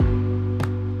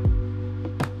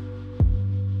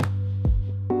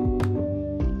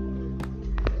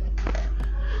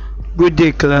Good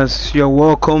day, class. You're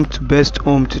welcome to Best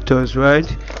Home Tutors,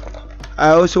 right? I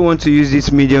also want to use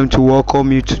this medium to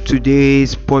welcome you to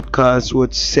today's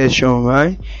podcast session,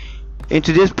 right? In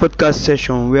today's podcast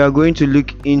session, we are going to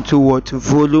look into what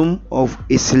volume of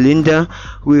a cylinder.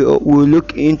 We'll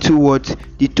look into what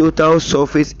the total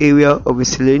surface area of a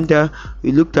cylinder.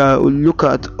 We'll look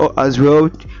at as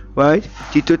well, right?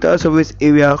 The total surface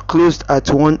area closed at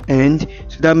one end.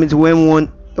 So that means when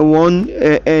one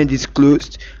end is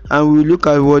closed, and we look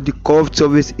at what the curved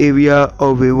surface area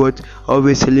of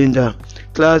a cylinder.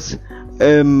 Class,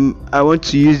 I want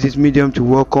to use this medium to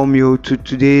welcome you to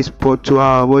today's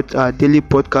our daily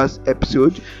podcast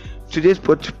episode. Today's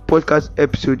podcast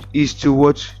episode is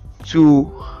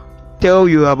to tell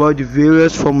you about the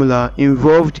various formula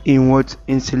involved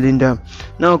in cylinder.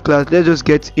 Now, class, let's just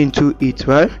get into it,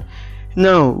 right?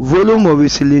 Now, volume of a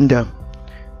cylinder.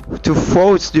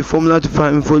 What's the formula to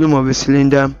find volume of a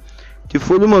cylinder? The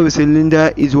volume of a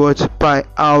cylinder is what? Pi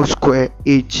r square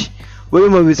h.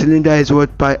 Volume of a cylinder is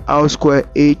what? Pi r square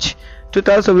h.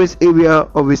 Total surface area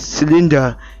of a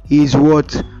cylinder is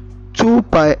what? 2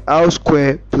 pi r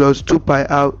square plus 2 pi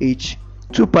r h.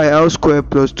 2 pi r square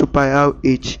plus 2 pi r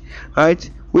h, right?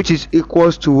 Which is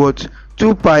equals to what?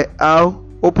 2 pi r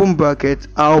open bracket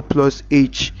r plus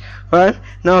h, right?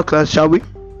 Now, class, shall we?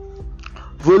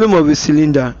 Volume of a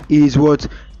cylinder is what?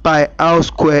 Pi r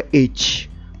square h,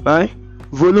 right?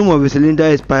 Volume of a cylinder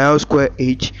is pi r square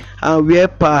h, and where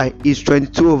pi is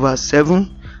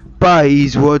 22/7, pi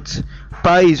is what?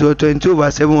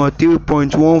 22/7, or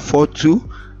 3.142.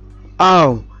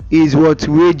 R is what?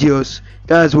 Radius.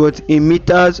 That's what? In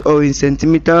meters or in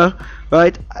centimeter,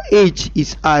 right? H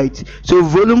is height. So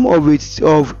volume of a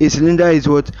cylinder is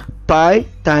what? Pi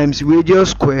times radius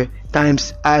square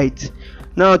times height.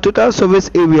 Now, total surface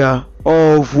area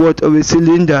of a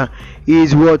cylinder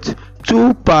is what?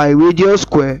 2 pi radius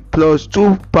square plus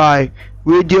 2 pi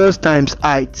radius times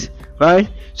height, right?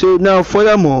 So now,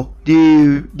 furthermore,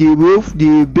 the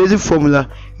basic formula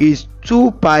is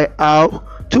 2 pi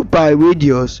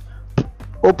radius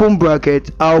open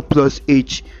bracket r plus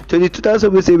h. So the total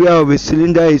surface area of a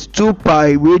cylinder is 2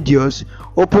 pi radius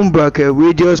open bracket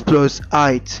radius plus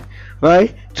height,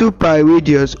 right? 2 pi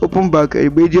radius open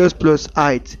bracket radius plus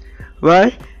height,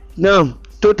 right? Now,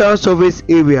 total surface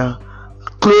area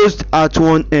closed at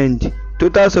one end.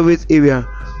 Total surface area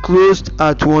closed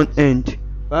at one end,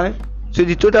 right? So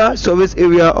the total surface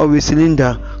area of a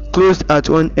cylinder closed at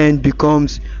one end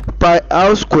becomes pi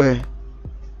r square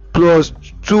plus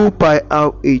 2 pi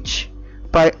r h.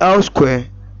 Pi r square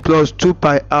plus 2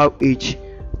 pi r h.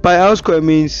 Pi r square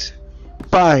means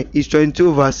pi is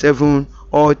 22/7,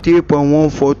 or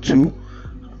 3.142.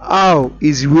 R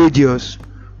is radius,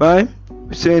 right?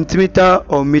 Centimeter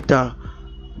or meter,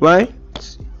 right?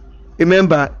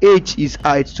 Remember, h is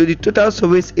height. So the total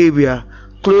surface area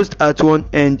closed at one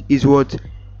end is what?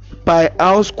 Pi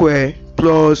r square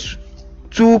plus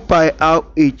 2 pi r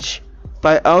h.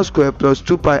 Pi r square plus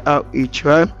 2 pi r h,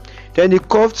 right? Then the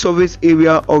curved surface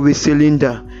area of a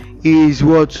cylinder is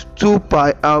what? 2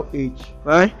 pi r h,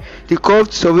 right? The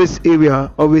curved surface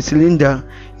area of a cylinder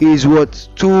is what?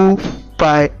 2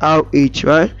 pi r h,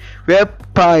 right? Where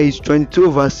pi is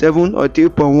 22/7, or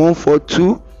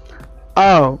 3.142.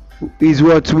 R is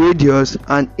what? Radius,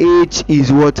 and h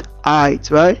is what?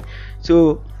 Height, right?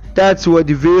 So that's what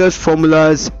the various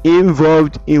formulas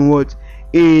involved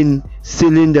in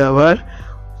cylinder, right?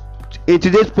 In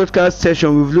today's podcast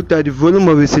session, we've looked at the volume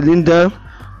of a cylinder.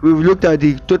 We've looked at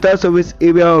the total surface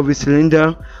area of a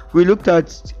cylinder. We looked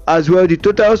at as well the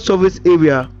total surface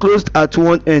area closed at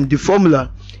one end. The formula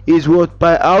is what?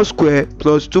 Pi r square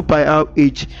plus 2 pi r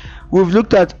h. We've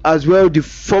looked at as well the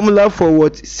formula for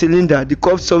what? Cylinder, the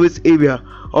curved surface area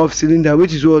of cylinder,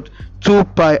 which is what? 2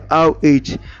 pi r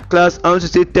h. Class, I want to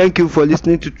say thank you for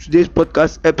listening to today's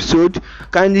podcast episode.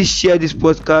 Kindly share this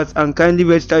podcast and kindly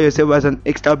register yourself as an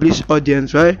established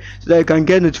audience, right? So that you can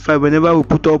get notified whenever we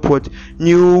put up our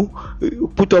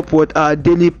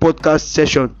daily podcast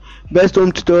session. Best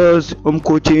Home Tutors, home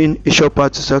coaching, a short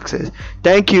path to success.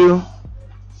 Thank you.